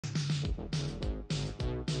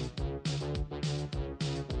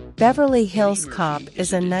Beverly Hills Cop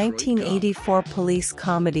is a 1984 police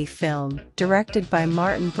comedy film directed by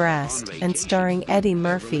Martin Brest and starring Eddie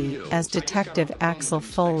Murphy as Detective Axel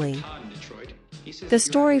Foley. The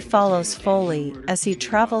story follows Foley as he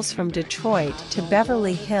travels from Detroit to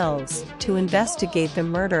Beverly Hills to investigate the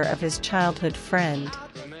murder of his childhood friend.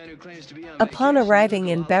 Upon arriving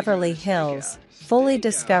in Beverly Hills, Foley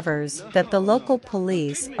discovers that the local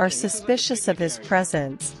police are suspicious of his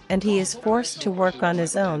presence, and he is forced to work on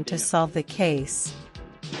his own to solve the case.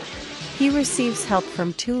 He receives help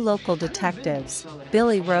from two local detectives,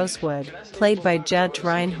 Billy Rosewood, played by Judge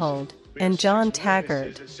Reinhold, and John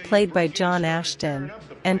Taggart, played by John Ashton,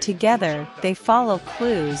 and together they follow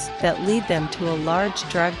clues that lead them to a large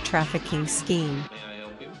drug trafficking scheme.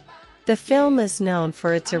 The film is known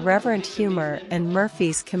for its irreverent humor and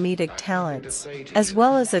Murphy's comedic talents, as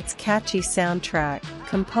well as its catchy soundtrack,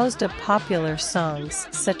 composed of popular songs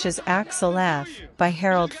such as Axel F. by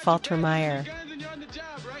Harold Faltermeyer.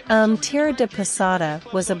 Tierra de Posada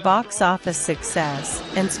was a box office success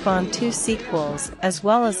and spawned two sequels as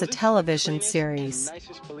well as a television series.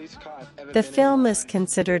 The film is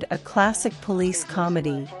considered a classic police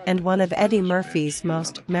comedy and one of Eddie Murphy's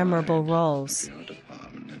most memorable roles.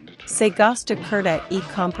 Se gosta curta e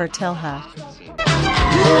compartilhar.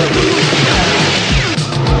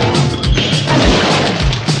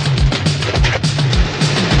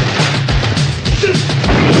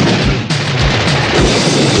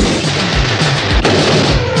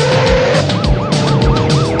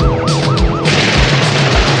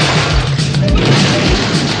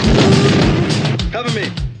 Cover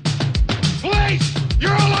me. Police!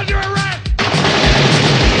 You're all under arrest!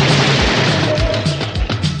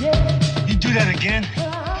 You do that again,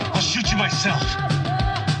 I'll shoot you myself.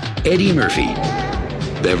 Eddie Murphy,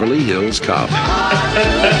 Beverly Hills Cop.